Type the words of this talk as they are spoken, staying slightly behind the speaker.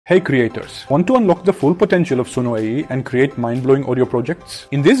Hey creators, want to unlock the full potential of Suno AI and create mind-blowing audio projects?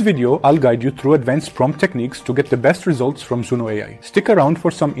 In this video, I'll guide you through advanced prompt techniques to get the best results from Suno AI. Stick around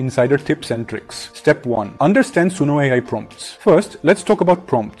for some insider tips and tricks. Step 1. Understand Suno AI prompts. First, let's talk about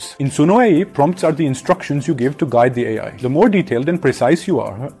prompts. In Suno AI, prompts are the instructions you give to guide the AI. The more detailed and precise you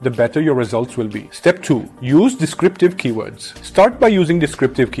are, the better your results will be. Step 2. Use descriptive keywords. Start by using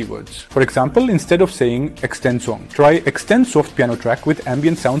descriptive keywords. For example, instead of saying extend song, try extend soft piano track with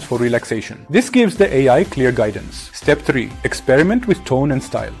ambient sounds for relaxation. This gives the AI clear guidance. Step 3. Experiment with tone and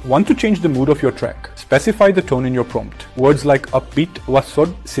style. Want to change the mood of your track? Specify the tone in your prompt. Words like upbeat,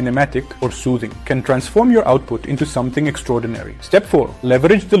 wasod, cinematic, or soothing can transform your output into something extraordinary. Step 4.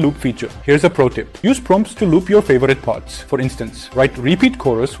 Leverage the loop feature. Here's a pro tip. Use prompts to loop your favorite parts. For instance, write repeat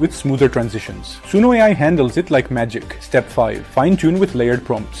chorus with smoother transitions. Suno AI handles it like magic. Step 5. Fine-tune with layered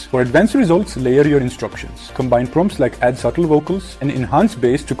prompts. For advanced results, layer your instructions. Combine prompts like add subtle vocals and enhance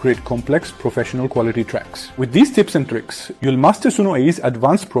bass to create complex, professional quality tracks. With these tips and tricks, you'll master Suno AI's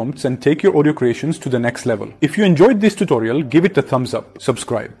advanced prompts and take your audio creations to the next level. If you enjoyed this tutorial, give it a thumbs up,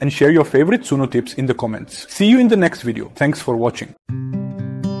 subscribe, and share your favorite Suno tips in the comments. See you in the next video. Thanks for watching.